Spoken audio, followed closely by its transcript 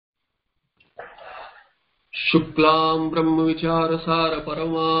शुक्लां ब्रह्मविचारसार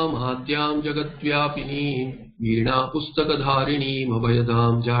परमां आद्यां जगद्व्यापिनीं वीणा पुस्तकधारिणीं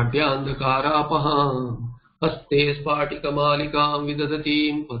अभयदां जाड्यान्धकारापहां हस्ते स्फाटिकमालिकां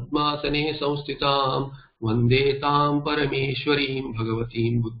विदधतीं पद्मासने संस्थितां वन्दे तां परमेश्वरीं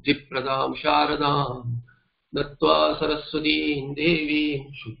भगवतीं बुद्धिप्रदां शारदां नत्वा सरस्वतीं देवीं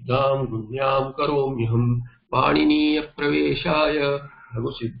शुद्धां गुण्यां करोम्यहं पाणिनीयप्रवेशाय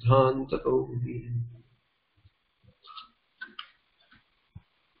लघुसिद्धान्तकौमुदीम्.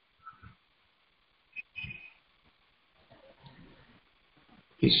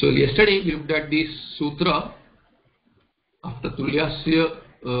 So yesterday we looked at this sutra after Tulyasya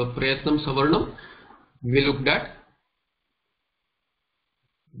Prayatnam Savarnam. We looked at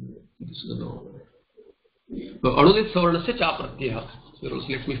Anudit Savarnasya Cha Pratyaya. So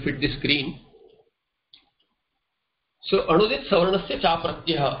let me fit the screen. So Anudit Savarnasya Cha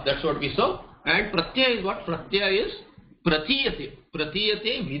Pratyaya, that's what we saw. And Pratyaya is what? Pratyaya is Pratiyate.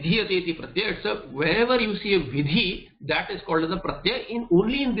 Pratiyate, Vidhiyate iti Pratyaya. It's wherever you see a Vidhi, that is called as a Pratyaya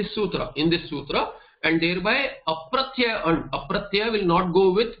only in this sutra. And thereby Apratyaya will not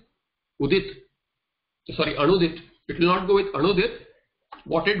go with Udit. Sorry, Anudit. It will not go with Anudit.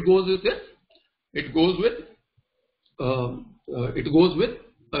 What it goes with is, it goes with An.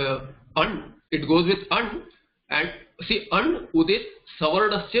 It goes with An. And see, An, Udit,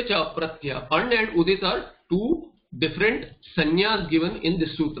 Savarnasya Cha Pratyaya. An and Udit are two different sanyas given in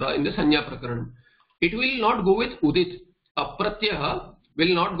this sutra, in the SamjnaPrakarana. It will not go with Udit. Apratyaya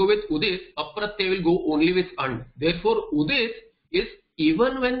will not go with Udit. Apratyaya will go only with An. Therefore, Udit is,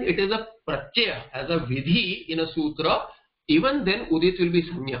 even when it is a Pratyaya as a Vidhi in a sutra, even then Udit will be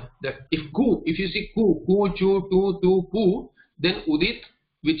Sanya. That if you see ku, chu, tu, pu, then Udit,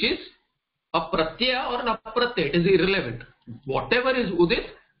 which is a Pratyaya or an Apratyaya, it is irrelevant. Whatever is Udit,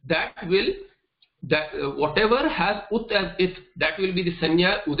 whatever has ut as it, that will be the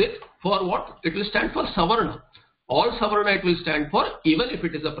Sanya Udit. For what? It will stand for Savarna. All Savarna it will stand for, even if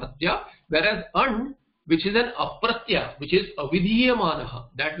it is a Pratyaya. Whereas An, which is an Apratyaya, which is Avidhiyamanaha,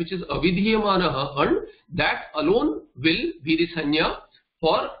 that which is Avidhiyamanaha, An, that alone will be the Sanya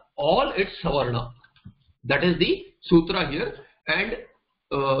for all its Savarna. That is the sutra here. And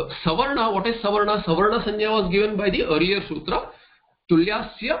Savarna, what is Savarna? Savarna Sanya was given by the earlier sutra.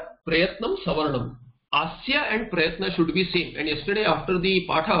 Tulyasya Prayatnam Savarnam. Asya and Prayatna should be same. And yesterday after the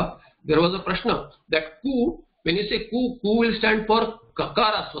Patha, there was a Prashna that ku, when you say ku will stand for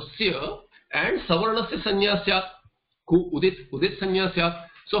Kakara Swasya and Savarnasya Sanya Syat. Ku Udit Sanya Syat.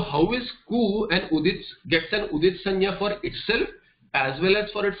 So how is ku and Udit gets an Udit Sanya for itself as well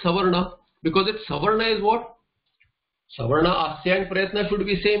as for its Savarna? Because its Savarna is what? Savarna, Asya and Prayatna should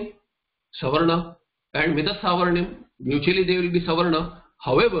be same. Savarna and Mita Savarnim, mutually they will be Savarna.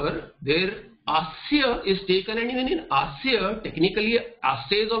 However, their Asya is taken, and even in Asya, technically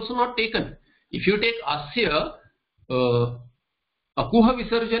Asya is also not taken. If you take Asya, Akuha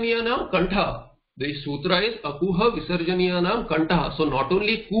Visarjaniyanam Kantha, the sutra is Akuha Visarjaniyanam Kantha. So not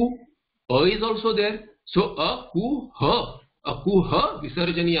only ku, is also there. So Akuha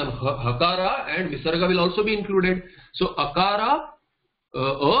Visarjaniyam, Hakara and Visarga will also be included. So Akara,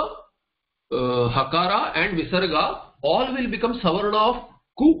 Hakara and Visarga all will become Savarna of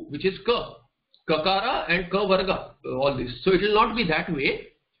ku, which is Ka. Kakara and Ka Varga, all this. So it will not be that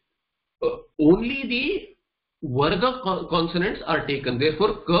way. Only the Varga consonants are taken.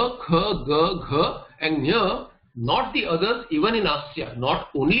 Therefore, Ka, Kha, Ga, Gha and Nya, not the others, even in Asya. Not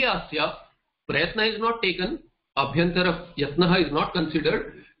only Asya, Prayatna is not taken, Abhyantara Yatnaha is not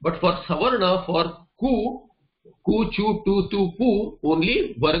considered, but for Savarna, for ku, chu, tu, pu,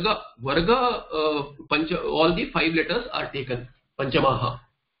 only Varga, all the 5 letters are taken, Panchamaha.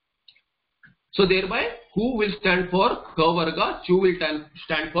 So thereby, ku will stand for Ka Varga, chu will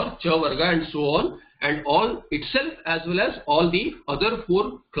stand for Cha Varga, and so on. And all itself as well as all the other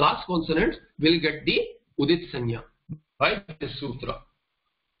 4 class consonants will get the Udit Sanya by this sutra.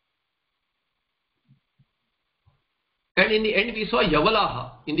 And in the end we saw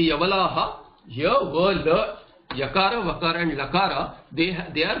Yavalaha. In the Yavalaha, Ya, Va, La, Yakara, Vakara and Lakara, they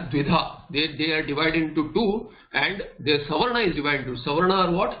are Dvidha. They are divided into 2, and their Savarna is divided into. Savarna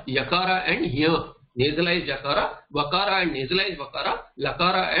are what? Yakara and Ya. Nasalized Yakara, Vakara and nasalized Vakara,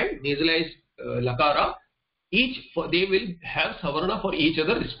 Lakara and nasalized Lakara. They will have Savarna for each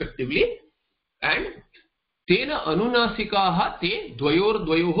other respectively. And Tena Anunasikaha te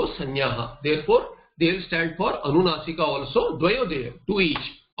Dvayoho Sanyaha. Therefore, they will stand for Anunasika also, Dvayodeya, 2 each,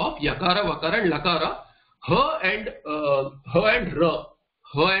 of Yakara, Vakara and Lakara. Ha and Ra,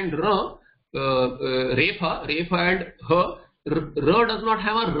 Refa and Ha. Ra does not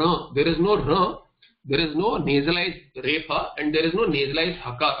have a Ra. There is no Ra. There is no nasalized refa and there is no nasalized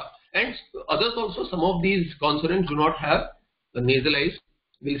hakara. And others also, some of these consonants do not have the nasalized.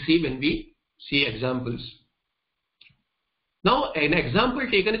 We'll see when we see examples. Now, an example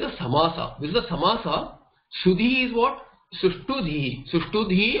taken is a samasa. This is a samasa. Sudhi is what? Sushtudhi.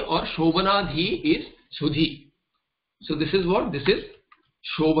 Sushtudhi or Shobhanadhi is Sudhi. So this is what? This is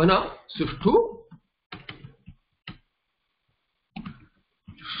Shobhana, Sushtu,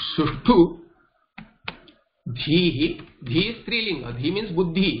 Sushtu, Dhihi. Dhi is Strilinga. Dhi means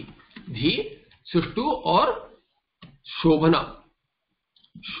Buddhi. Dhi, Sushtu or Shobhana.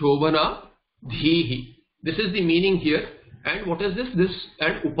 Shobhana, Dhihi. This is the meaning here. And what is this? This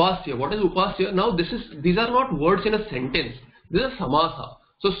and Upasya. What is Upasya? Now these are not words in a sentence. This is samasa.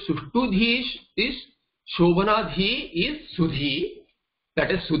 So Sushtudhi is Shobhanadhi is Sudhi. That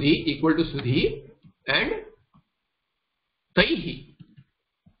is Sudhi equal to Sudhi and Taihi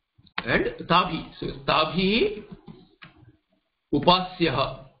and Tabhi. So Tabhi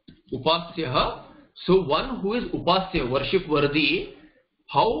Upasyaha. Upasyaha. So one who is Upasya, worship worthy,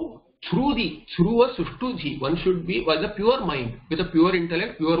 how? Through a Sushtudhi, one should be with a pure mind, with a pure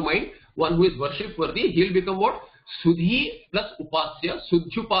intellect, pure mind, one who is worship worthy, he will become what? Sudhi plus Upasya,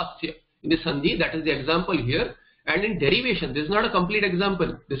 Sudhyupasya. In the Sandhi, that is the example here. And in derivation, this is not a complete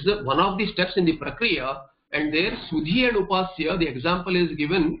example. This is one of the steps in the Prakriya, and there Sudhi and Upasya, the example is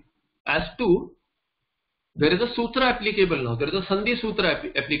given as to, there is a sutra applicable now. There is a Sandhi sutra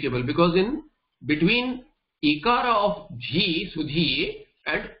applicable, because in between Ikara of Dhi, Sudhi,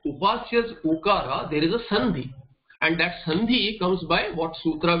 and Upasya's Ukara, there is a Sandhi. And that Sandhi comes by what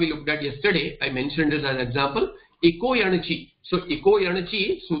sutra we looked at yesterday. I mentioned it as an example. Iko Yanachi. So Iko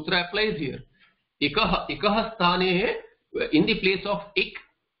Yanachi sutra applies here. Ikaha sthane, in the place of ik,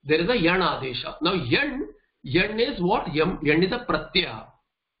 there is a Yan Adesha. Now Yan is what? Yan is a Pratyaya.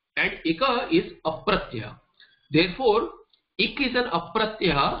 And Ika is Apratyaya. Therefore, ik is an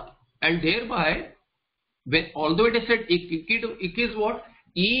Apratyaya, and thereby, although it is said ik is what?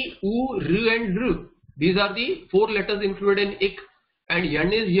 E, U, R and R. These are the four letters included in ik. And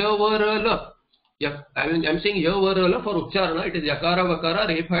Yan is Ya, Va, Ra, La. I'm saying Ya, Va, Ra, La for Ucharana. It is Yakara, Vakara,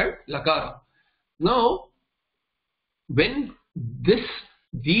 Refa and Lakara. Now, when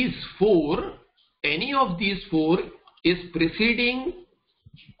these four, any of these four is preceding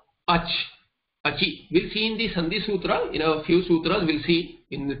Achi. We'll see in the Sandhi Sutra, in a few sutras, we'll see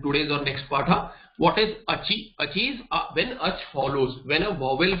in today's or next patha. What is Achi? Achi is when Ach follows, when a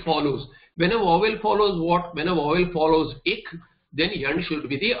vowel follows. When a vowel follows what? When a vowel follows ik, then Yan should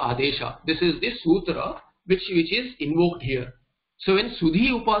be the Adesha. This is the sutra which is invoked here. So when Sudhi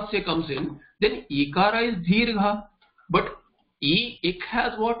Upasya comes in, then Ikara is Dirgha. But ik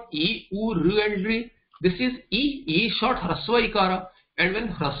has what? E, U, R and R. This is E short Hraswa Ikara. And when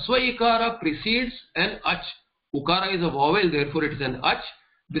Hraswa Ikara precedes an Ach, Ukara is a vowel, therefore it is an Ach.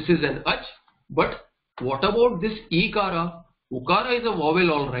 This is an Ach. But what about this Ikara? Ukara is a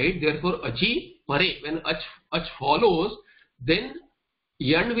vowel, alright, therefore Achi Pare. When Ach follows, then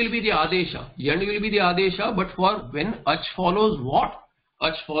Yan will be the Adesha. Yan will be the Adesha, but for when Ach follows what?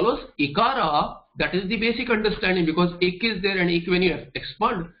 Ach follows Ikara. That is the basic understanding, because Ik is there, and Ik, when you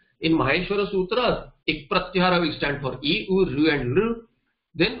expand in Maheshwara Sutras, Ik Pratyahara will stand for E, U, R and R.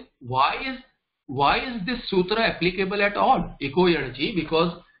 Then why is this sutra applicable at all? Iko Yanachi,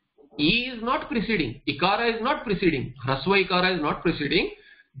 because E is not preceding, Ikara is not preceding, Hraswa Ikara is not preceding,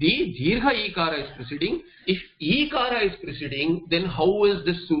 the Dirgha Ikara is preceding. If Ikara is preceding, then how is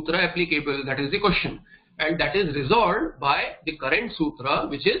this sutra applicable? That is the question. And that is resolved by the current sutra,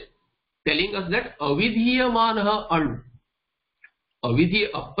 which is telling us that Avidhiyamanaha An.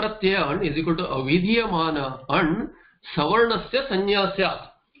 Apratyaya An is equal to Avidhiyamana An Savarnasya Sanya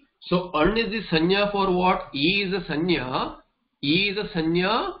Syat. So An is the Sanya for what? E is a Sanya. E is a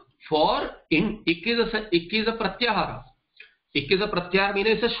Sanya for in Ik is a Pratyahara. Ik is a Pratyahara means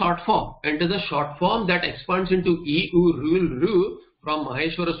it's a short form, and it is a short form that expands into E, U, R from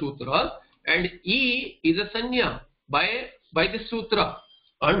Maheshwara Sutra, and E is a Sanya by this sutra.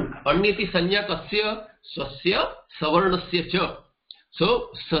 An iti Sanya Kasya Swasya Savarnasya Cha. So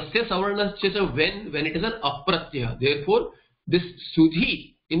Sasya Savarnasya Cha when it is an Apratyaya. Therefore this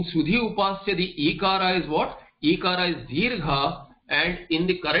Sudhi, in Sudhi Upasya the Ikara is what? Ikara is Dirgha, and in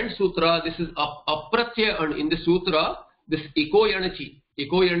the current sutra this is Apratyaya, and in the sutra this Iko Yanachi.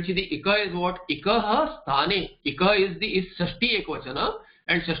 Iko Yanachi, the Ika is what? Ikaha Sthane. Ika is Shashti Ekvachana,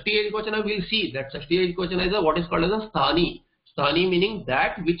 and Shashti Ekvachana we'll see that Shashti Ekvachana is what is called as a Sthani. Sthani meaning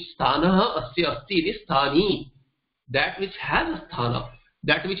that which Sthanaha Asya Asti is Sthani. That which has a Sthana.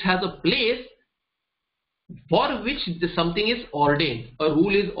 That which has a place for which something is ordained. A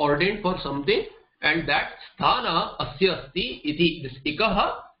rule is ordained for something, and that sthana asya asti iti. This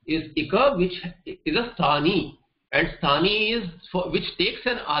ikaha is ika which is a sthani, and sthani is which takes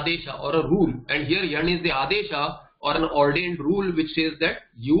an adesha or a rule, and here yan is the adesha or an ordained rule which says that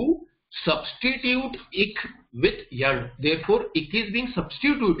you substitute ik with yan. Therefore ik is being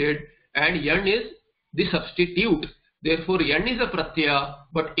substituted and yan is the substitute. Therefore yan is a pratyaya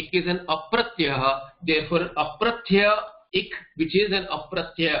but ik is an apratyaya. Therefore apratyaya ik, which is an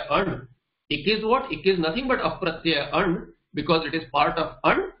apratyaya an. Ik is what? Ik is nothing but apratyaya an, because it is part of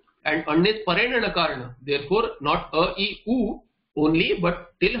an, and an is parena nakarana. Therefore not a, e, u only,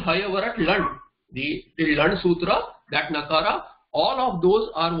 but till hayavarat lan. The till lan sutra, that nakara, all of those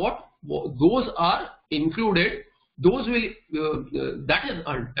are what? Those are included. Those will that is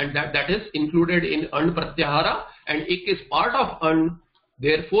an, and that is included in an pratyahara, and ik is part of an.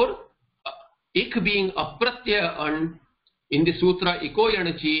 Therefore ik being apratyaya an, in the sutra iko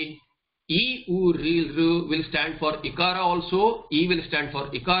yanachi, e, u, ru will stand for ikara also, e will stand for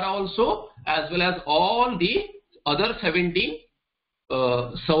ikara also, as well as all the other 17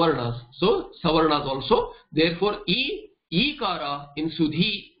 savarnas. So savarnas also. Therefore ikara in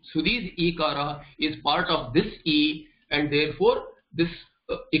Sudhi's ikara is part of this e, and therefore this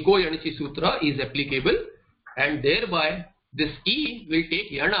iko yanichi sutra is applicable, and thereby this e will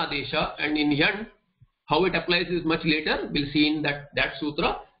take yan adesha, and in yan how it applies is much later. We'll see in that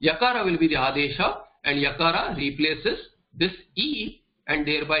sutra. Yakara will be the adesha, and yakara replaces this e, and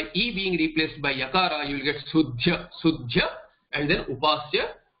thereby e being replaced by yakara, you will get sudhya, and then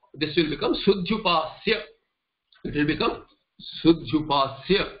upasya. This will become sudhyupasya. It will become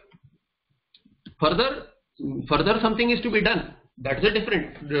sudhyupasya. Further something is to be done. That's a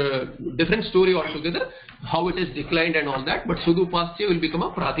different story altogether, how it is declined and all that. But sudhyupasya will become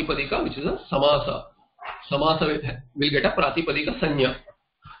a pratipadika, which is a samasa. Samasa will get a pratipadika sanya.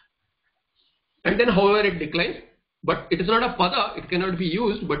 And then however it declines, but it is not a pada, it cannot be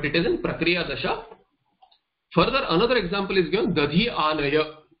used, but it is in prakriya dasha. Further, another example is given, dadhi anaya.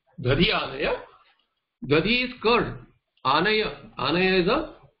 Dadhi anaya. Dadhi is curd. Anaya is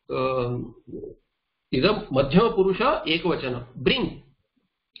a madhyama purusha ekvachana. Bring.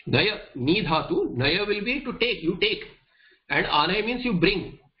 Naya, ni dhatu. Naya will be to take. You take. And anaya means you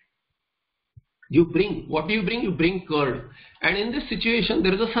bring. You bring. What do you bring? You bring curd. And in this situation,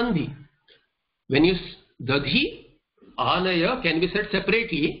 there is a sandhi. When you dadhi, anaya can be said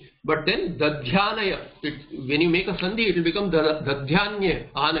separately, but then dadhyanaya, when you make a sandhi, it will become dadhyanya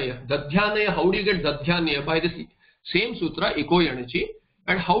anaya. Dadhyanaya, how do you get dadhyanya? By this same sutra, iko yanachi.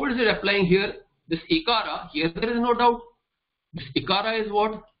 And how is it applying here? This ikara, here there is no doubt. This ikara is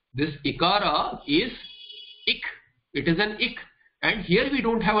what? This ikara is ik. It is an ik. And here we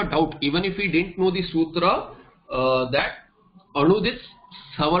don't have a doubt. Even if we didn't know the sutra, that anudit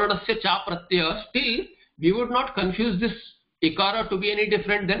savarnasya cha pratyaya, still we would not confuse this ikara to be any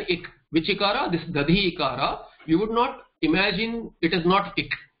different than ik. Which ikara? This dadhi ikara. We would not imagine it is not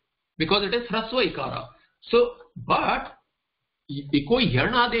ik, because it is hrasva ikara. So, but iko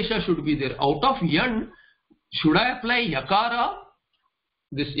yan adesha should be there. Out of yan, should I apply yakara?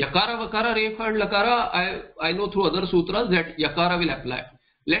 This yakara, vakara, refa and lakara, I know through other sutras that yakara will apply.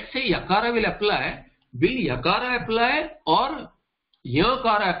 Let's say yakara will apply. Will yakara apply or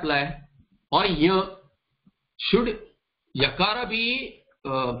yakara apply? Or should yakara be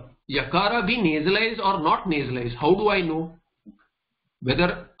nasalized or not nasalized? How do I know?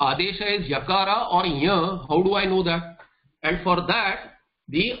 Whether adesha is yakara or how do I know that? And for that,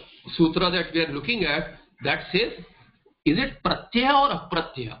 the sutra that we are looking at, that says, is it pratyaya or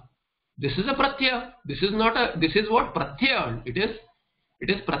apratyaya? This is a pratyaya. This is not a. This is what pratyaya. It is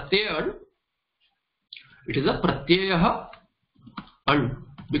pratyaya. It is a pratyaya an,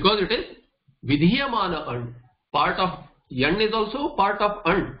 because it is vidhiyamana an. Part of yan is also part of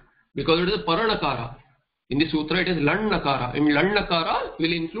an, because it is paranakara. In the sutra, it is lan nakara. In lan nakara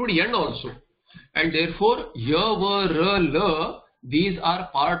will include yan also, and therefore ya, va, ra, la, these are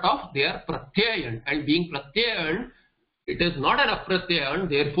part of their pratyayan, and being pratyayan, it is not an apratyayan.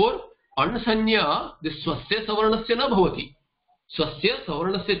 Therefore ansanya, this swasya savarnasya na bhavati. Swasya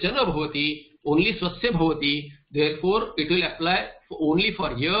savarnasya cha na bhavati. Only swasya bhavati. Therefore it will apply only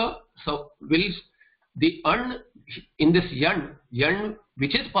for ya. So will the an in this yan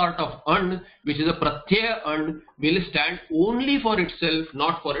which is part of an, which is a pratyaya an, will stand only for itself,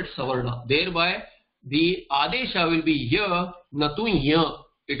 not for its savarna. Thereby the adesha will be ya, natu ya.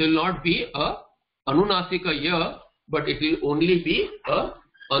 It will not be a anunasika ya, but it will only be a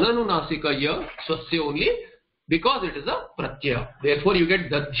ananunasika ya, swasya only, because it is a pratyaya. Therefore you get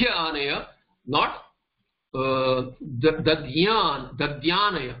dadhya anaya, not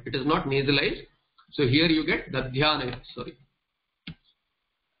dadhyanaya. It is not nasalized. So here you get Dadhyanaya. Sorry.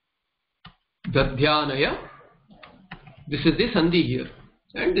 Dadhyanaya. This is the Sandhi here.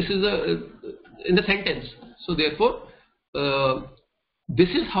 And this is in the sentence. So therefore, this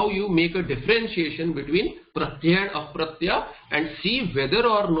is how you make a differentiation between Pratyaya and Apratyaya and see whether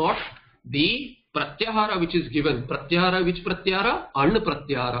or not the Pratyahara which is given, Pratyahara which Pratyahara? An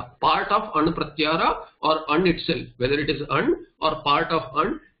Pratyahara, part of An Pratyahara or An itself, whether it is An or part of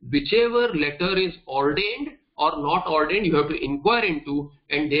An, whichever letter is ordained or not ordained, you have to inquire into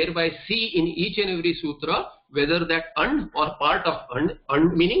and thereby see in each and every sutra whether that An or part of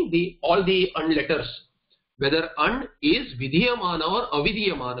An meaning all the An letters, whether An is Vidhiyamana or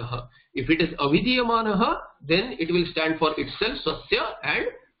Avidhiyamana. If it is Avidhiyamana, then it will stand for itself, Swasya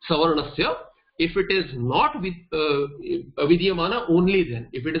and Savarnasya. If it is not with Avidhiyamana, only then.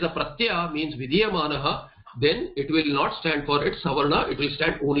 If it is a Pratyaya, means Vidhiyamana, then it will not stand for its Savarna, it will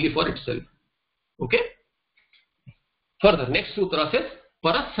stand only for itself. Okay? Further, next sutra says,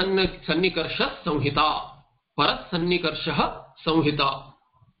 Paras Sannikarsha Samhita. Paras Sannikarsha Samhita.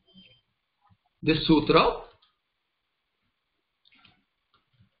 This sutra,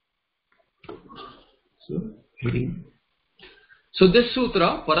 so this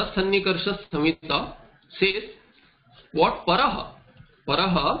sutra, Paras Sannikarsha Samhita, says what? Paraha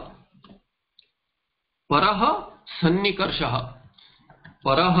Sannikarsha.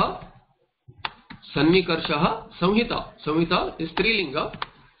 Paraha Sannikarsha Samhita. Samhita is Strilinga.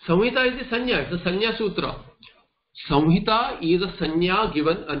 Samhita is the Sanya, it's a Sanya sutra. Samhita is a Sanya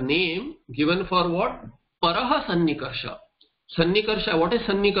given, a name given for what? Paraha Sannikarsha. Sannikarsha, what is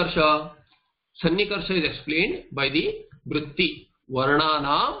Sannikarsha? Sannikarsha is explained by the Vritti.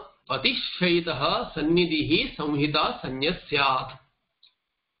 Varnanam Atishayitaha Sannidhihi Samhita Sanyasyat.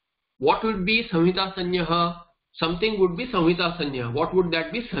 What would be Samhita Sanyaha? Something would be Samhita Sanya. What would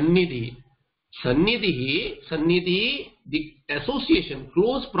that be? Sannidhi. Sannidhi, the association,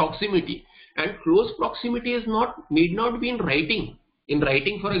 close proximity. And close proximity is need not be in writing. In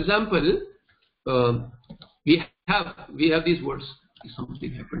writing, for example, we have these words.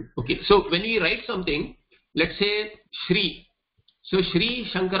 Something happened. Okay, so when we write something, let's say Shri. So Shri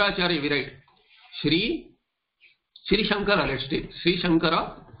Shankaracharya we write. Shri Shankara, let's take Shri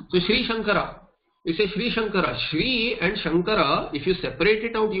Shankara. So Shri Shankara, we say Shri Shankara. Shri and Shankara, if you separate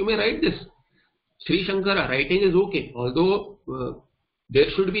it out, you may write this. Shri Shankara, writing is okay, although there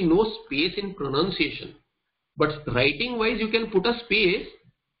should be no space in pronunciation. But writing wise, you can put a space.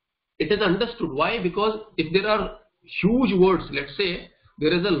 It is understood. Why? Because if there are huge words, let's say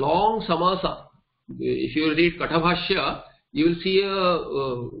there is a long samasa. If you read Kathabhashya, you will see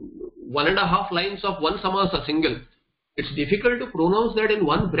 1.5 lines of one samasa single. It's difficult to pronounce that in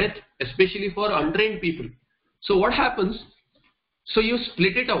one breath, especially for untrained people. So what happens? So you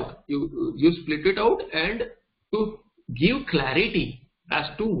split it out. You split it out, and to give clarity as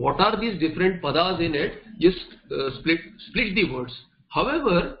to what are these different padas in it, just split the words.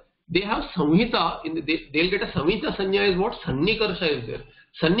 However, they have samhita. They'll get a samhita sanya is what? Sannikarsha is there.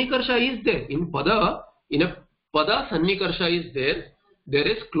 Sannikarsha is there in pada. In a pada, Sannikarsha is there. There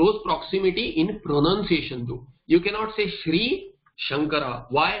is close proximity in pronunciation though. You cannot say Shri Shankara.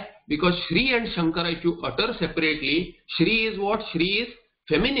 Why? Because Shri and Shankara, if you utter separately, Shri is what? Shri is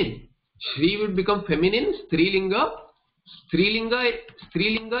feminine. Shri will become feminine. Strilinga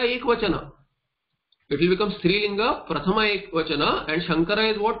Ekvachana. It will become Strilinga Prathama Ekvachana, and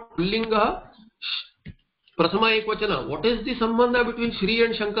Shankara is what? Pullinga Prathama Ekvachana. What is the sambandha between Shri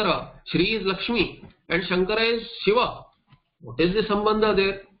and Shankara? Shri is Lakshmi and Shankara is Shiva. What is the sambandha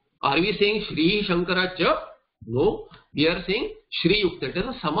there? Are we saying Shri Shankara Cha? No, we are saying Shri Yukta. It is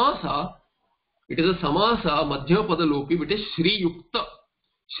a samasa. It is a samasa Madhyapada Lopi, which is Shri Yukta.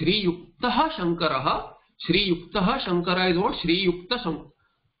 Shri Yuktaha Shankaraha. Shri Yuktaha Shankara is what? Shri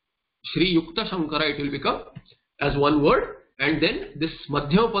Yukta Shankara, it will become as one word, and then this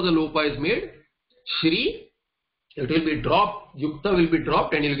Madhyapada Lopa is made. Shri, it will be dropped, Yukta will be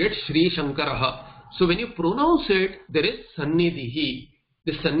dropped, and you will get Shri Shankaraha. So when you pronounce it, there is Sannidhihi.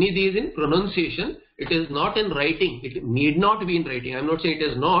 The Sannidhi is in pronunciation. It is not in writing. It need not be in writing. I am not saying it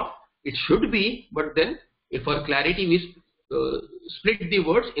is not. It should be, but then if for clarity we split the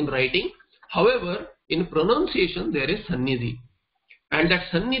words in writing. However, in pronunciation there is Sannidhi. And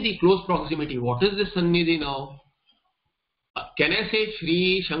that Sannidhi, close proximity. What is this Sannidhi now? Can I say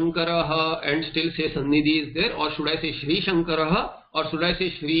Shri Shankaraha and still say Sannidhi is there? Or should I say Shri Shankaraha? Or should I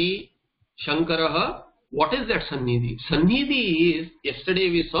say Shri Shankaraha? What is that Sannidhi? Sannidhi is, yesterday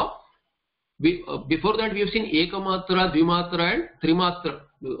we saw, before that we have seen Ekamatra, Dvimatra and Trimatra.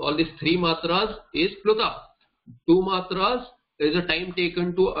 All these three matras is Pluta. 2 matras is a time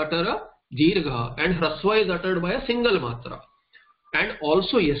taken to utter a dirgha, and hraswa is uttered by a single matra. And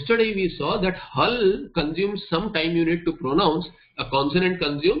also yesterday we saw that hal consumes some time unit to pronounce. A consonant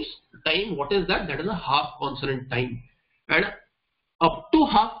consumes time. What is that? That is a half consonant time. And up to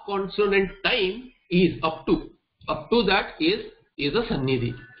half consonant time is up to that is a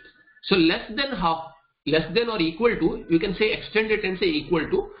sannidhi. So less than half, less than or equal to, you can say extend it and say equal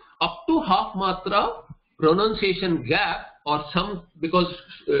to, up to half matra pronunciation gap or some, because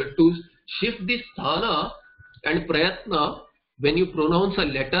to shift the sthana and prayatna, when you pronounce a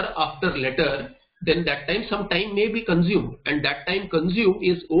letter after letter, then that time some time may be consumed, and that time consumed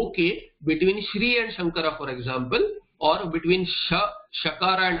is okay between Shri and Shankara, for example, or between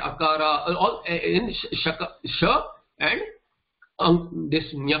Shakara and Akara, all in Sha and this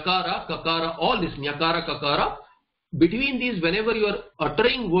Nyakara, Kakara, all this Nyakara, Kakara. Between these, whenever you are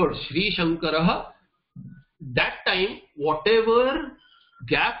uttering words Shri Shankara, that time whatever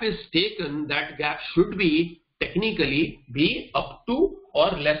gap is taken, that gap should be technically be up to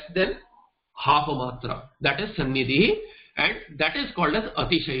or less than half a matra. That is sannidhi, and that is called as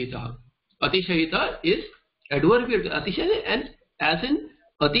atishayita. Atishayita is adverbial atishaya, and as in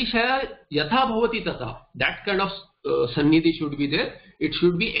atishaya yatha bhavati tata. That kind of sannidhi should be there. It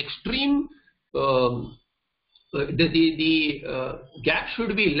should be extreme. The gap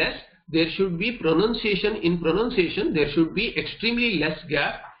should be less. There should be pronunciation. In pronunciation, there should be extremely less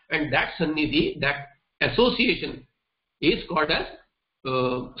gap, and that sannidhi, that association, is called as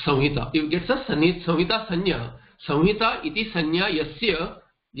samhita. You get a samhita sanya. Samhita iti sanya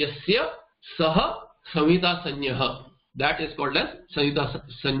yasya saha samhita sanya. That is called as samhita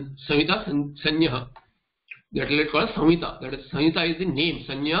sanya. That is called samhita. That is, samhita is the name,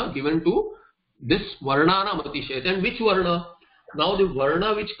 sanya given to this varnana matishayat. And which varna? Now the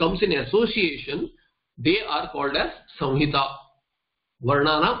varna which comes in association, they are called as samhita.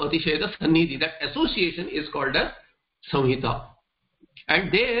 Varnana atishayata sannidhi. That association is called as samhita.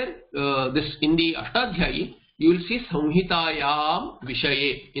 And there, this in the Ashtadhyayi, you will see samhitayam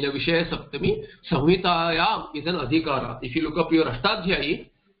vishaye. In a Vishaya Saptami, samhitayam is an adhikara. If you look up your Ashtadhyayi,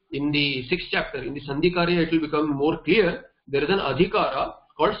 in the 6th chapter, in the Sandhikarya, it will become more clear. There is an adhikara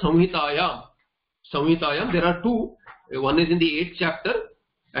called samhitayam. Samhitayam, there are two. One is in the 8th chapter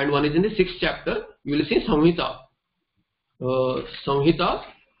and one is in the 6th chapter. You will see samhita. Samhita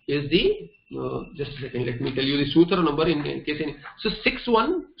is the, just a second, let me tell you the sutra number in case any. So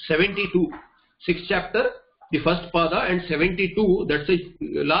 6172, 6th chapter, the first pada, and 72, that's a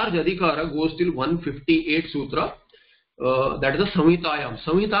large adhikara, goes till 158 sutra. That is a samhitayam.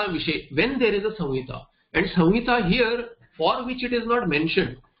 Samhita vishay, when there is a samhita. And samhita here, for which it is not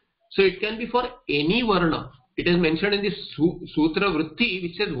mentioned. So it can be for any varna. It is mentioned in the sutra vritti,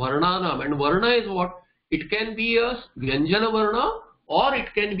 which says varnanam. And varna is what? It can be a vyanjana varna or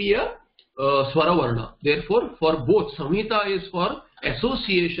it can be a swara varna. Therefore, for both, samhita is for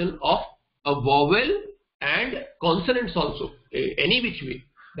association of a vowel and consonants also, any which way.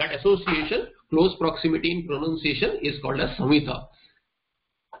 That association, close proximity in pronunciation, is called as samhita.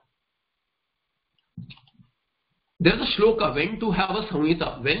 There is a shloka, when to have a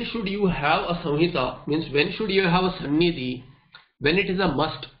samhita. When should you have a samhita? Means when should you have a sannidhi? When it is a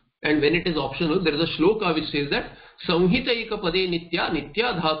must and when it is optional. There is a shloka which says that samhitaika pade nitya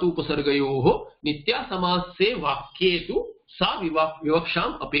dhatu upasargayoho nitya samasya vakyetu sa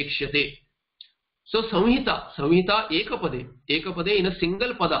vivaksham apekshate. So samhita ekapade in a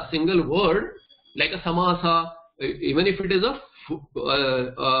single pada, single word, like a samasa, even if it is a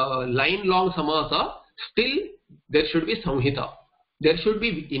line long samasa, still there should be samhita. There should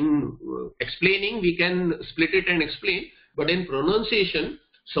be, in explaining we can split it and explain, but in pronunciation,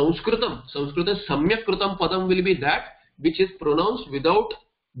 Sanskritam samyak kritam padam will be that which is pronounced without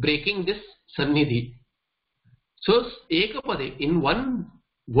breaking this sannidhi. So ekapade, in one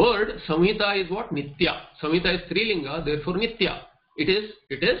word, samhita is what? Nitya. Samhita is strilinga, therefore nitya. It is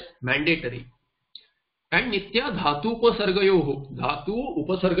mandatory. And nitya dhatu upasargayoho. Dhatu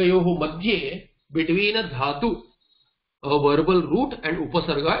upasargayoho madhye, between a dhatu, a verbal root, and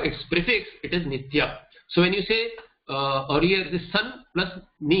upasarga, its prefix, it is nitya. So when you say earlier the sun plus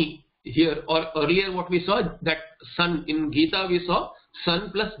ni here, or earlier what we saw, that sun in Gita we saw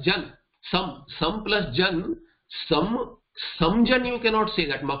sun plus jan, some plus jan, samjan you cannot say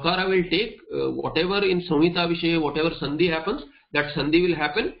that. Makara will take whatever in samhita vishaya, whatever sandhi happens, that sandhi will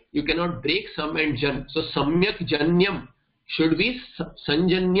happen. You cannot break sam and jan. So samyak janyam should be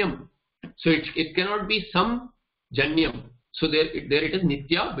sanjanyam. So it cannot be some janyam. So there it is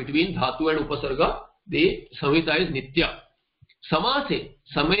nitya between dhatu and upasarga. The samhita is nitya. Samase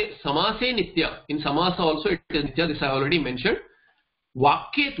nitya. In samasa also it is nitya. This I already mentioned.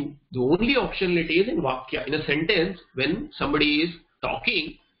 Vakyetu, the only optionality is in Vakya. In a sentence, when somebody is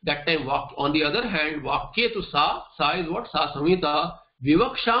talking, that time on the other hand, Vakyetu sa is what? Sa samhita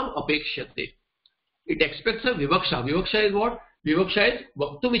vivaksham apekshyate. It expects a vivaksha. Vivaksha is what? Vivaksha is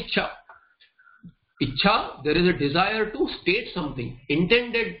vaktum ichcha. Ichcha, there is a desire to state something.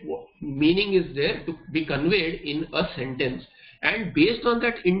 Intended meaning is there to be conveyed in a sentence. And based on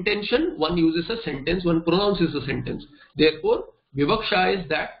that intention, one uses a sentence, one pronounces a sentence. Therefore, vivaksha is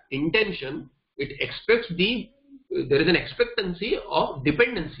that intention. It expects there is an expectancy of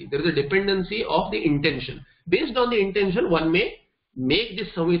dependency. There is a dependency of the intention. Based on the intention, one may make this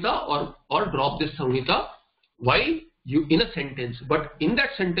samhita or drop this samhita while in a sentence. But in that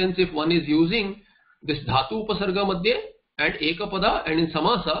sentence, if one is using this dhatu upasarga madhye and ekapada and in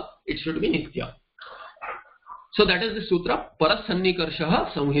samasa, it should be nitya. So that is the sutra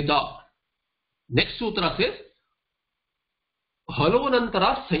parasannikarshah samhita. Next sutra says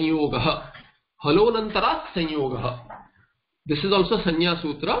halonantara sanyogah. Halonantara sanyogah. This is also sanya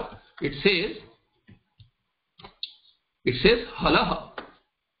sutra. It says halaha.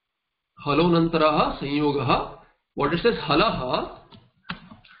 Halonantara sanyogah. What it says? Halaha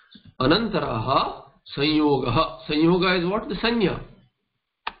anantaraha sanyogah. Sanyoga is what? The sanya.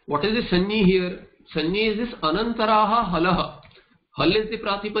 What is the sanyi here? Sanyi is this anantaraha halaha. Hal is the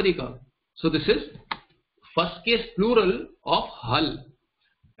pratipadika. So this is first case plural of hal.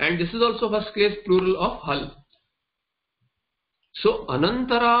 And this is also first case plural of hal. So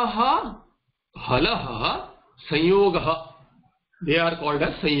anantaraha halaha sanyogaha. They are called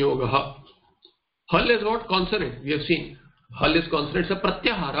as sanyogaha. Hal is what? Consonant. We have seen. Hal is consonant. It's a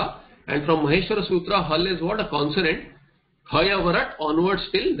pratyahara. And from Maheshwara Sutra, hal is what? A consonant. Hayavarat onwards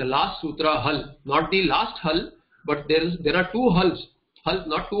till the last sutra hal. Not the last hal, but there are two hals.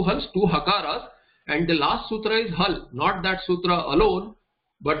 Not two hals, two hakaras. And the last sutra is hal. Not that sutra alone,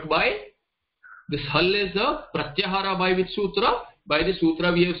 but by this hal is a pratyahara by which sutra? By the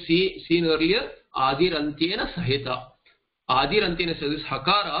sutra we have seen earlier, Adirantyena Sahita. Adirantyena, so this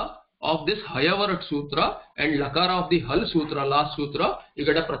hakara of this Hayavarat sutra and lakara of the hal sutra, last sutra, you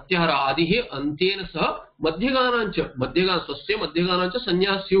get a pratyahara adihi antyena sah madhyaganancha. Madhyagana, swasya madhyaganancha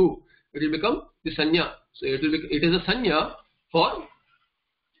sanyasyu. It will become the sanya. So it is a sanya for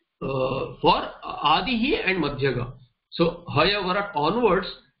adihi and madhyaga. So Hayavarat onwards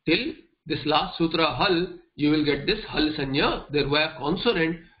till this last sutra hal, you will get this hal sanya. There were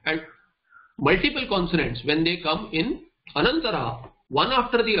consonant and multiple consonants when they come in anantara, one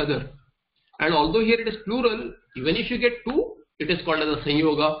after the other. And although here it is plural, even if you get two, it is called as a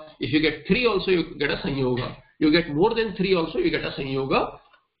sanyoga. If you get three also, you get a sanyoga. You get more than three also, you get a sanyoga.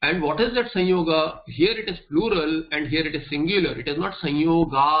 And what is that sanyoga? Here it is plural and here it is singular. It is not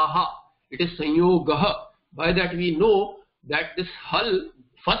sanyogaha. It is sanyogaha. By that we know that this hal,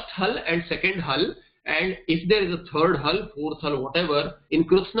 first hal and second hal, and if there is a third hal, fourth hal, whatever, in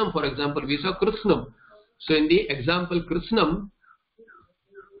Krishnam, for example, we saw Krishnam. So in the example Krishnam,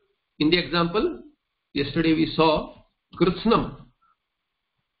 yesterday we saw Krishnam.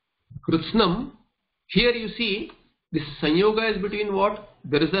 Krishnam, here you see this sanyoga is between what?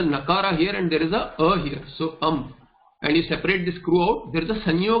 There is a nakara here and there is a here. So and you separate this screw out. There is a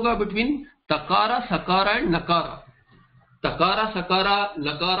sanyoga between takara, sakara and nakara. Takara, sakara,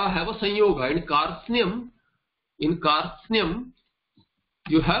 nakara have a sanyoga. In Karsnyam,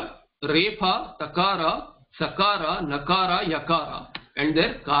 you have refa, takara, sakara, nakara, yakara, and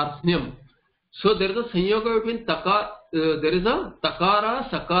there Karsnyam. So there is a sanyoga between there is a takara,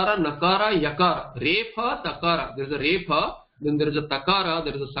 sakara, nakara, yakara. Refa, takara. There is a refa, then there is a takara,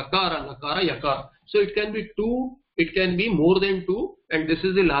 there is a sakara, nakara, yakara. So it can be two, it can be more than two, and this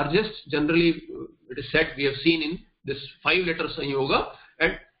is the largest. Generally, it is said we have seen in this 5-letter sanyoga.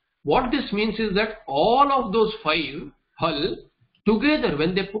 And what this means is that all of those 5 hal together,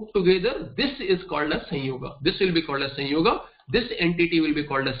 when they put together, this is called as sanyoga. This will be called as sanyoga. This entity will be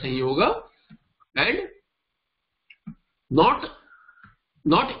called as sanyoga, and not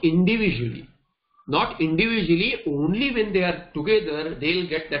individually. Not individually, only when they are together, they will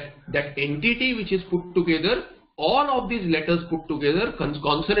get that entity which is put together. All of these letters put together,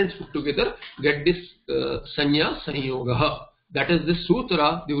 consonants put together, get this sanya sanyoga. That is the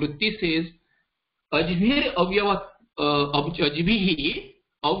sutra. The vritti says, ajbhir ajbhihi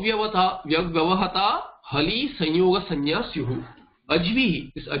avyavahata hali sanyoga sanya syuhu.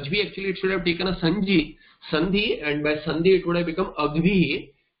 Ajbhi, this ajbhi actually it should have taken a sandhi, and by sandhi it would have become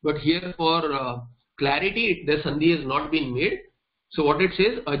agbhi. But here for clarity, the sandhi has not been made. So what it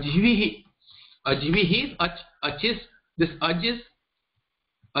says, ajbhihi. Ajbhihi is ach is, this aj is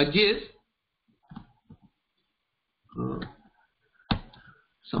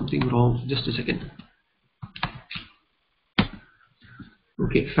something wrong. Just a second.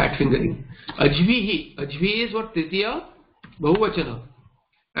 Okay, fat fingering. Ajvihi. Ajvihi is what? Tritiya Bahuvachana.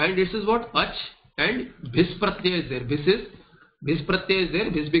 And this is what? Ach and Bhis Pratyaya is there. Bhis Pratyaya is there.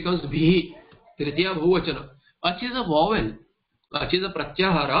 Bhis becomes Bhihi. Tritiya Bahuvachana. Ach is a vowel. Ach is a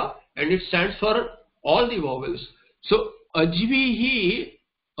Pratyahara and it stands for all the vowels. So Ajvihi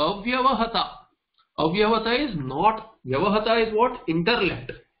Avyavahata. Avyavahata is not. Vyavahata is what?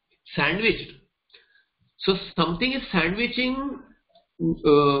 Interleft. Sandwiched. So something is sandwiching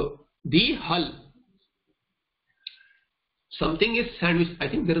the hull. Something is sandwiched. I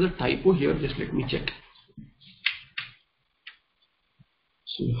think there is a typo here. Just let me check.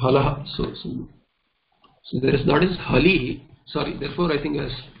 So halaha. So there is not is hali. Sorry. Therefore, I think I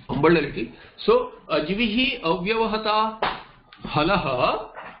fumbled a little. So ajvihi avyavahata halaha.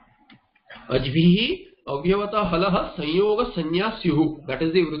 Ajvihi avyavahata halaha sanyoga sanyasyuhu. That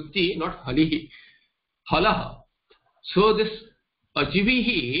is the vritti, not halihi. Halaha. So this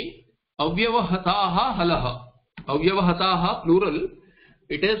ajvihi avyavahataha halaha. Avyavahataha plural.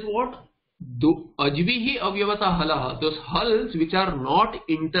 It is what? Ajvihi avyavata halaha. Those hulls which are not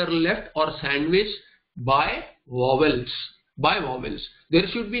interleft or sandwiched by vowels. There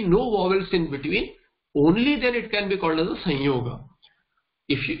should be no vowels in between. Only then it can be called as a sanyoga.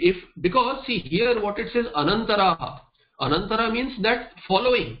 Because see here what it says anantaraha. Anantara means that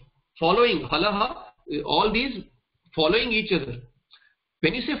following. Halaha. All these following each other.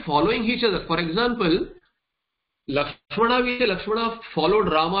 When you say following each other, for example, Lakshmana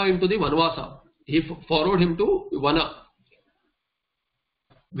followed Rama into the Vanvasa. He followed him to Vana.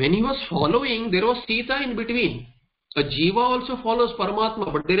 When he was following, there was Sita in between. A Jiva also follows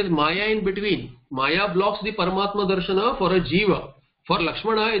Paramatma, but there is Maya in between. Maya blocks the Paramatma Darshana for a Jiva. For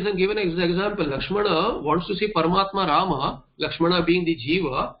Lakshmana is a given example. Lakshmana wants to see Paramatma Rama. Lakshmana being the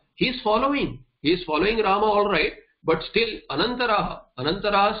Jiva, he is following. He is following Rama alright, but still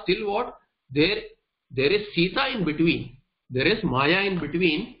Anantaraha still what? There is Sita in between. There is Maya in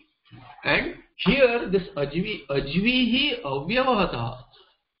between. And here this Ajvihi Avyavahata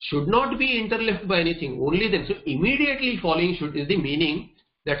should not be interleft by anything. Only then. So immediately following is the meaning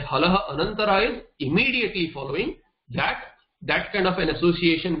that halaha anantara is immediately following. That kind of an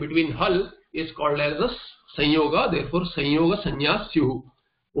association between hal is called as a sanyoga. Therefore sanyoga sanyasyuhu.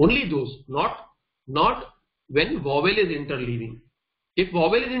 Only those. Not when vowel is interleaving. If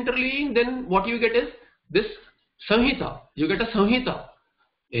vowel is interleaving, then what you get is this samhita. You get a samhita.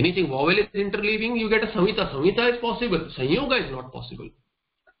 Anything vowel is interleaving, you get a samhita. Samhita is possible. Sanyoga is not possible.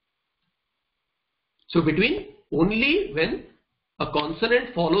 So between only when a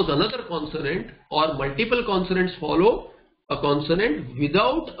consonant follows another consonant or multiple consonants follow a consonant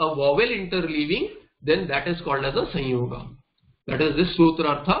without a vowel interleaving, then that is called as a sanyoga. That is this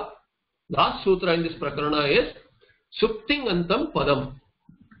sutrartha. Last sutra in this prakarana is Suptingantam Padam.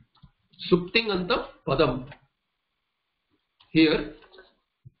 Suptingantam Padam. Here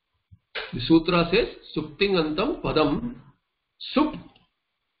the sutra says Suptingantam Padam. Sup.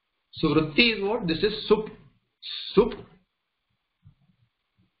 So vritti is what? This is sup. Sup.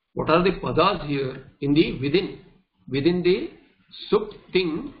 What are the padas here? In the within the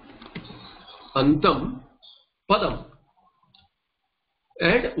Supting Antam Padam.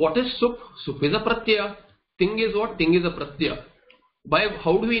 And what is sup? Sup is a pratyaya. Ting is what? Ting is a pratyaya. By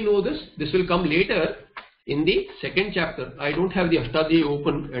how do we know this? This will come later in the second chapter. I don't have the Ashtadhyayi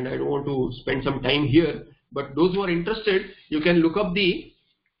open and I don't want to spend some time here. But those who are interested, you can look up the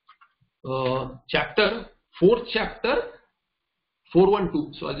fourth chapter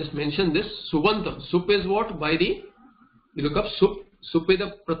 412. So I'll just mention this. Subantam. Sup is what? You look up sup. Sup is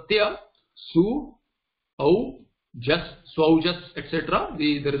a pratyaya. Su, au, jas, swaujas, etc.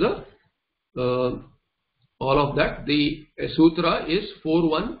 There is a all of that. The sutra is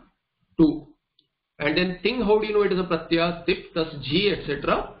 412. And then ting, how do you know it is a pratyaya? Tip plus g,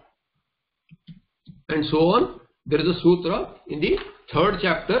 etc. And so on. There is a sutra in the third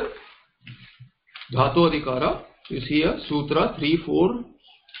chapter, Dhatu Adhikara. You see a sutra 3-4.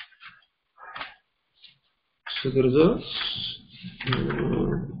 So there is a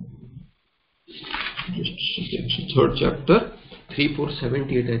third chapter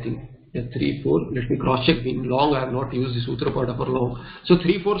 3-4-78, I think. Yeah, 3-4. Let me cross check. Being long, I have not used the sutra pada for long. So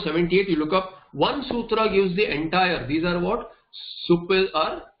 3-4-78. You look up. One sutra gives the entire. These are what?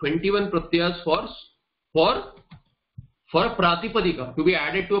 Are 21 pratyas for a pratipadika, to be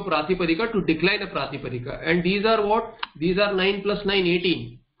added to a pratipadika, to decline a pratipadika. And these are what? These are 9 plus 9,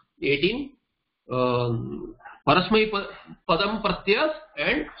 18. 18 parasmai padam pratyas,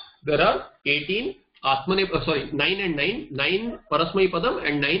 and there are 18 9 and 9, 9 Parasmai Padam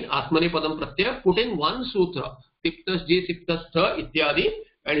and 9 Atmane Padam Pratyaya put in one sutra. Tiptas J Siptas Tha Ityadi,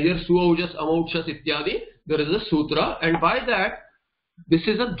 and here Suaujas Amauchas Ityadi, there is a sutra, and by that this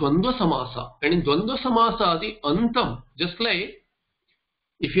is a Dvandva Samasa. And in Dvandva Samasa, the Antam, just like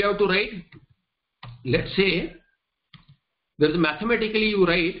if you have to write, let's say, there is mathematically you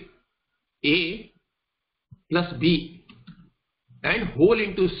write A plus B and whole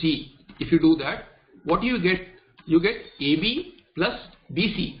into C. If you do that, what do you get? You get AB plus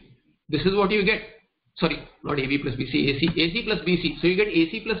BC. This is what you get. Sorry, not AB plus BC, AC plus BC. So you get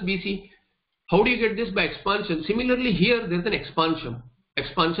AC plus BC. How do you get this? By expansion. Similarly here there is an expansion.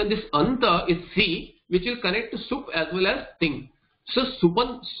 This Anta is C, which will connect to Sup as well as Ting. So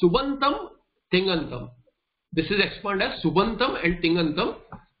Subantam, Tingantam. This is expanded as Subantam and Tingantam.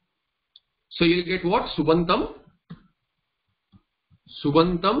 So you will get what? Subantam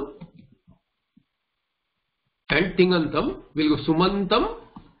and Tingantam. We'll go Sumantam,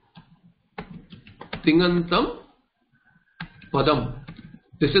 Tingantam, Padam.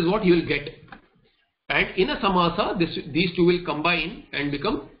 This is what you will get. And in a Samasa, these two will combine and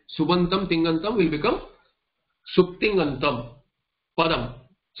become Subantam, Tingantam will become Suptingantam, Padam.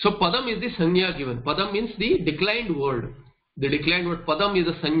 So Padam is the Sanya given. Padam means the declined word. The declined word Padam is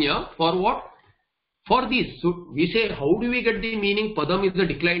a Sanya for what? For these. So we say, how do we get the meaning Padam is the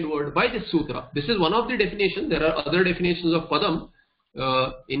declined word? By this sutra. This is one of the definitions. There are other definitions of Padam.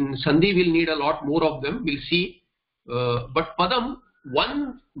 In Sandhi we'll need a lot more of them. We'll see. But Padam,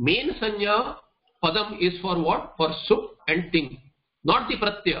 one main Sanya Padam is for what? For Sup and Ting. Not the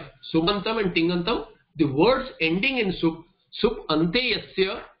Pratyaya. Subantam and Tingantam. The words ending in Sup. Sup ante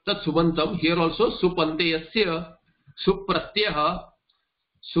yasya tat Subantam. Here also Sup ante yasya. Sup Pratyaha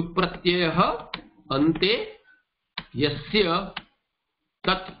ante yasya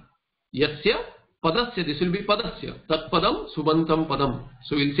tat yasya padasya. This will be padasya. Tat padam Subantam padam.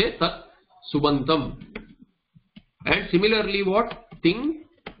 So we'll say tat Subantam. And similarly what? Ting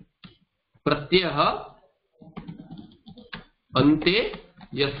Pratyaha ante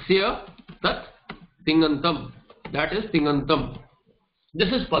yasya tat Tingantam. That is Tingantam. This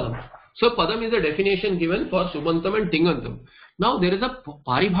is Padam. So Padam is a definition given for Subantam and Tingantam. Now there is a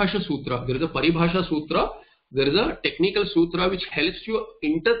Paribhasha Sutra. There is a Paribhasha Sutra. There is a technical sutra which helps you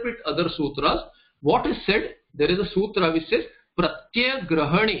interpret other sutras. What is said? There is a sutra which says Pratyaya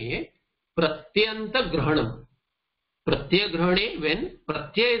Grahane Pratyanta Grahanam. Pratyaya Grahane, when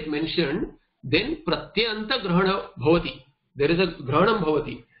Pratyaya is mentioned, then Pratyanta Grahana Bhavati. There is a Grahanam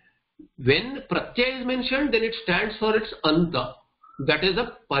Bhavati. When Pratyaya is mentioned, then it stands for its Anta. That is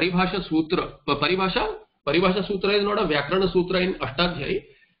a Paribhasha Sutra. Paribhasha Sutra is not a Vyakarana Sutra in Ashtadhyayi,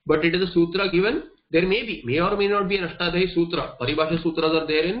 but it is a sutra given. There may or may not be an Ashtadhyayi Sutra. Paribhasha Sutras are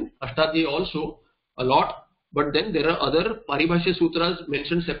there in Ashtadhyayi also, a lot. But then there are other Paribhasha Sutras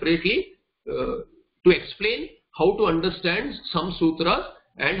mentioned separately to explain how to understand some sutras,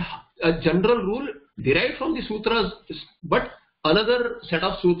 and a general rule derived from the sutras, but another set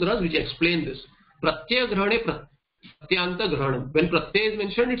of sutras which explain this. Pratyaya Grahane Pratyanta Grahanam. When Pratyaya is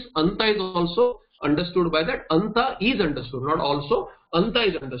mentioned, its Anta is also understood by that. Anta is understood, not also. Anta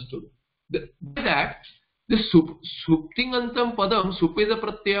is understood. By that, this Suptingantam Padam, Sup is a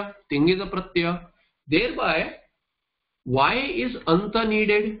Pratyaya, Ting is a Pratyaya. Thereby, why is Anta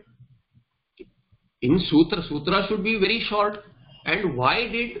needed? In Sutra should be very short. And why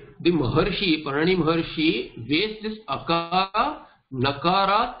did the Maharshi, Parani Maharshi, waste this Akara,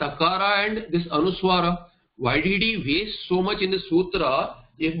 Nakara, Takara and this Anuswara? Why did he waste so much in the Sutra?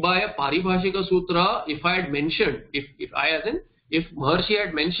 If by a Paribhashika Sutra, if I had mentioned, if Maharshi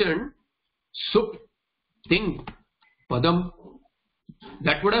had mentioned Sup, Ting, Padam,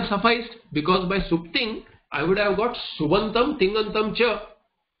 that would have sufficed, because by Sup, Ting, I would have got Subantam, Tingantam Cha.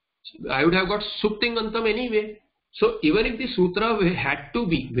 I would have got Suptingantam anyway. So even if the sutra had to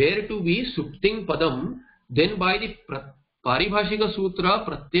be, were to be Supting Padam, then by the Paribhashika Sutra,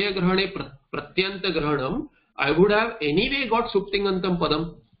 Pratyaya Grahane Pratyanta Grahanam, I would have anyway got Suptingantam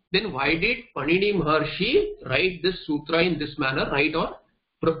Padam. Then why did Panini Maharshi write this sutra in this manner, write or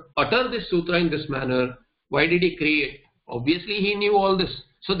utter this sutra in this manner? Why did he create? Obviously he knew all this.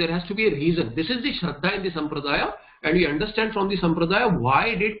 So there has to be a reason. This is the Shraddha in the Sampradaya, and we understand from the Sampradaya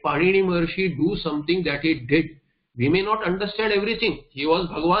why did Panini Maharshi do something that he did. We may not understand everything. He was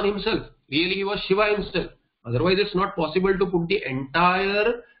Bhagavan himself. Really he was Shiva himself. Otherwise it's not possible to put the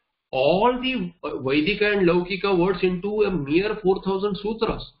entire, all the Vaidika and Laukika words into a mere 4,000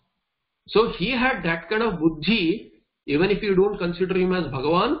 sutras. So he had that kind of buddhi. Even if you don't consider him as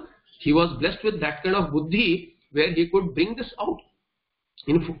Bhagavan, he was blessed with that kind of buddhi where he could bring this out.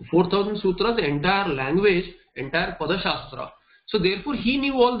 In 4000 sutras, the entire language, entire Padashastra. So therefore he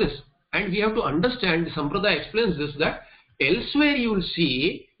knew all this, and we have to understand, the Sampradaya explains this, that elsewhere you will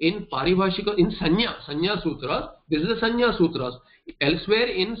see in Paribhashika, in Sanya Sutras, this is the Sanya Sutras. Elsewhere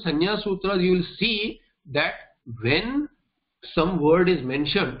in Sanya Sutras you will see that when some word is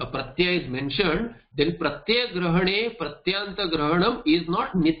mentioned, a pratyaya is mentioned, then pratyaya grahane pratyanta grahanam is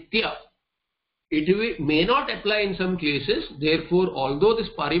not nitya. It may not apply in some cases. Therefore, although this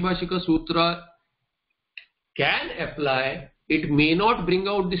Paribhashika Sutra can apply, it may not bring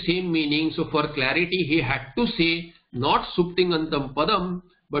out the same meaning. So for clarity, he had to say not Suptingantam Padam,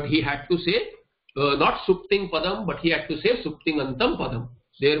 but he had to say not Supting Padam, but he had to say Suptingantam Padam.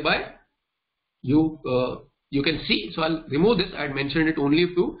 Thereby, you can see. So I'll remove this. I had mentioned it only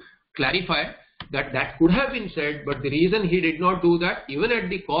to clarify that that could have been said, but the reason he did not do that, even at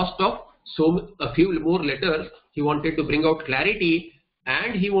the cost of a few more letters, he wanted to bring out clarity,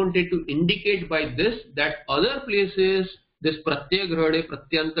 and he wanted to indicate by this that other places this pratyaya grahane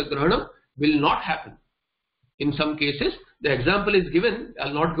pratyanta grahanam will not happen. In some cases, the example is given.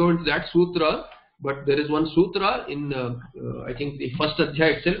 I'll not go into that sutra, but there is one sutra in I think the first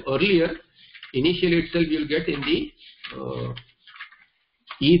adhyaya itself, earlier, initially itself you'll get in the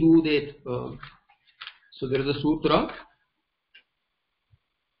Idudet. So there is a sutra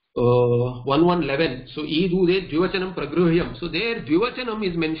 1111. So Idudet Dvivachanam Pragruhyam. So there Dvivachanam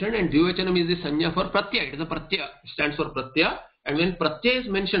is mentioned, and Dvivachanam is the sanya for pratyaya. It is a pratyaya, it stands for pratyaya. And when pratyaya is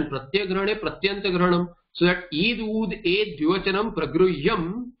mentioned, pratyaya grahane pratyanta grahanam. So that Idudet Dvivachanam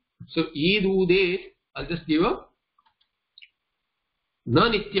Pragruhyam. So Idudet, I'll just give a na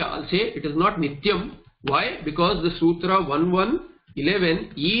nitya. I'll say it is not nityam. Why? Because the sutra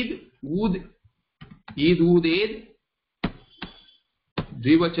 1111 Idudet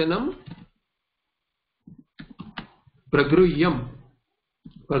Dvivachanam Pragruhyam.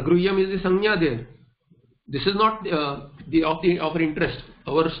 Pragruhyam is the sanya there. This is not of our interest.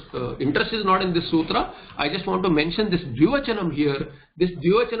 Our interest is not in this sutra. I just want to mention this Dvivachanam here. This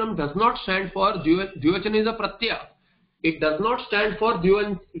Dvivachanam does not stand for Dvivachanam is a pratyaya. It does not stand for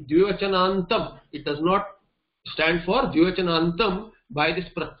Dvivachanantam. It does not stand for Dvivachanantam by this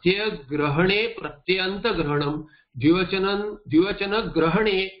pratyaya grahane pratyanta grahanam. Dvivachana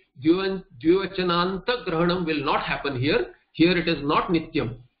grahane Dvivachananta grahanam will not happen here. Here it is not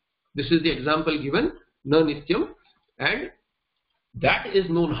nityam. This is the example given, na nityam, and that is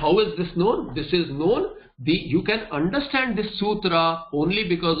known. How is this known? This is known. You can understand this sutra only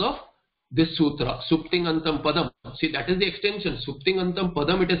because of this sutra, Supting Antam Padam. See, that is the extension. Supting Antam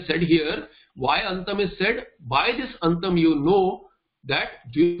Padam, it is said here. Why Antam is said? By this Antam you know that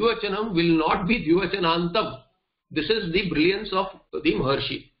Dvivachanam will not be Dvivachanantam. This is the brilliance of the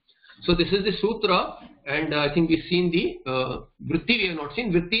Maharshi. So this is the sutra, and I think we've seen the Vritti we have not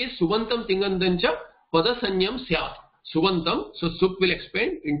seen. Vritti is Subantam Tingandancha Padasanyam Syat. Subantam, so Sup will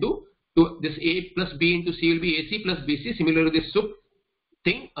expand into this A plus B into C will be AC plus BC. Similarly, this Sup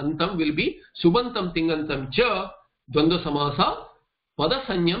Ting Antam will be Subantam Tingantam Cha Dvandva Samasa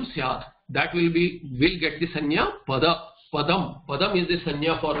Padasanyam Syat. That will get the sanya Pada. Padam is the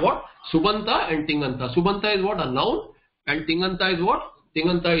sanya for what? Subanta and Tinganta. Subanta is what? A noun, and Tinganta is what?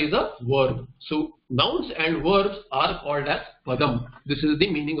 Tinganta is a verb. So nouns and verbs are called as Padam. This is the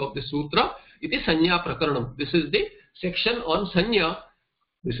meaning of the sutra. It is SamjnaPrakaranam. This is the section on sanya.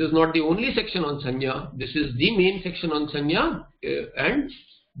 This is not the only section on sanya. This is the main section on sanya, and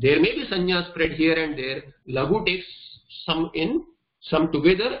there may be sanya spread here and there. Laghu takes some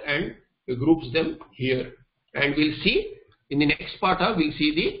together and groups them here. And we'll see in the next pata, we'll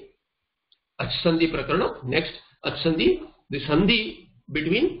see the Achsandhi Prakarana. Next, Achsandhi, the Sandhi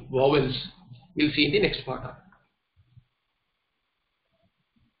between vowels. We'll see in the next pata.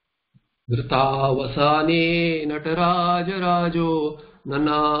 Dhrutavasane Nataraja Rajo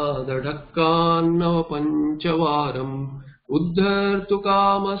Nanadadakkanava Panchavaram Uddhartu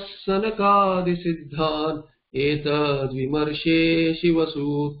Kamassanakadi Siddhan Etad Vimarshe Shiva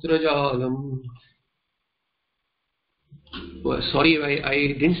Sutra Jalam. Sorry,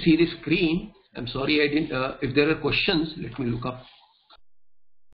 I didn't see the screen. I'm sorry, I didn't. If there are questions, let me look up.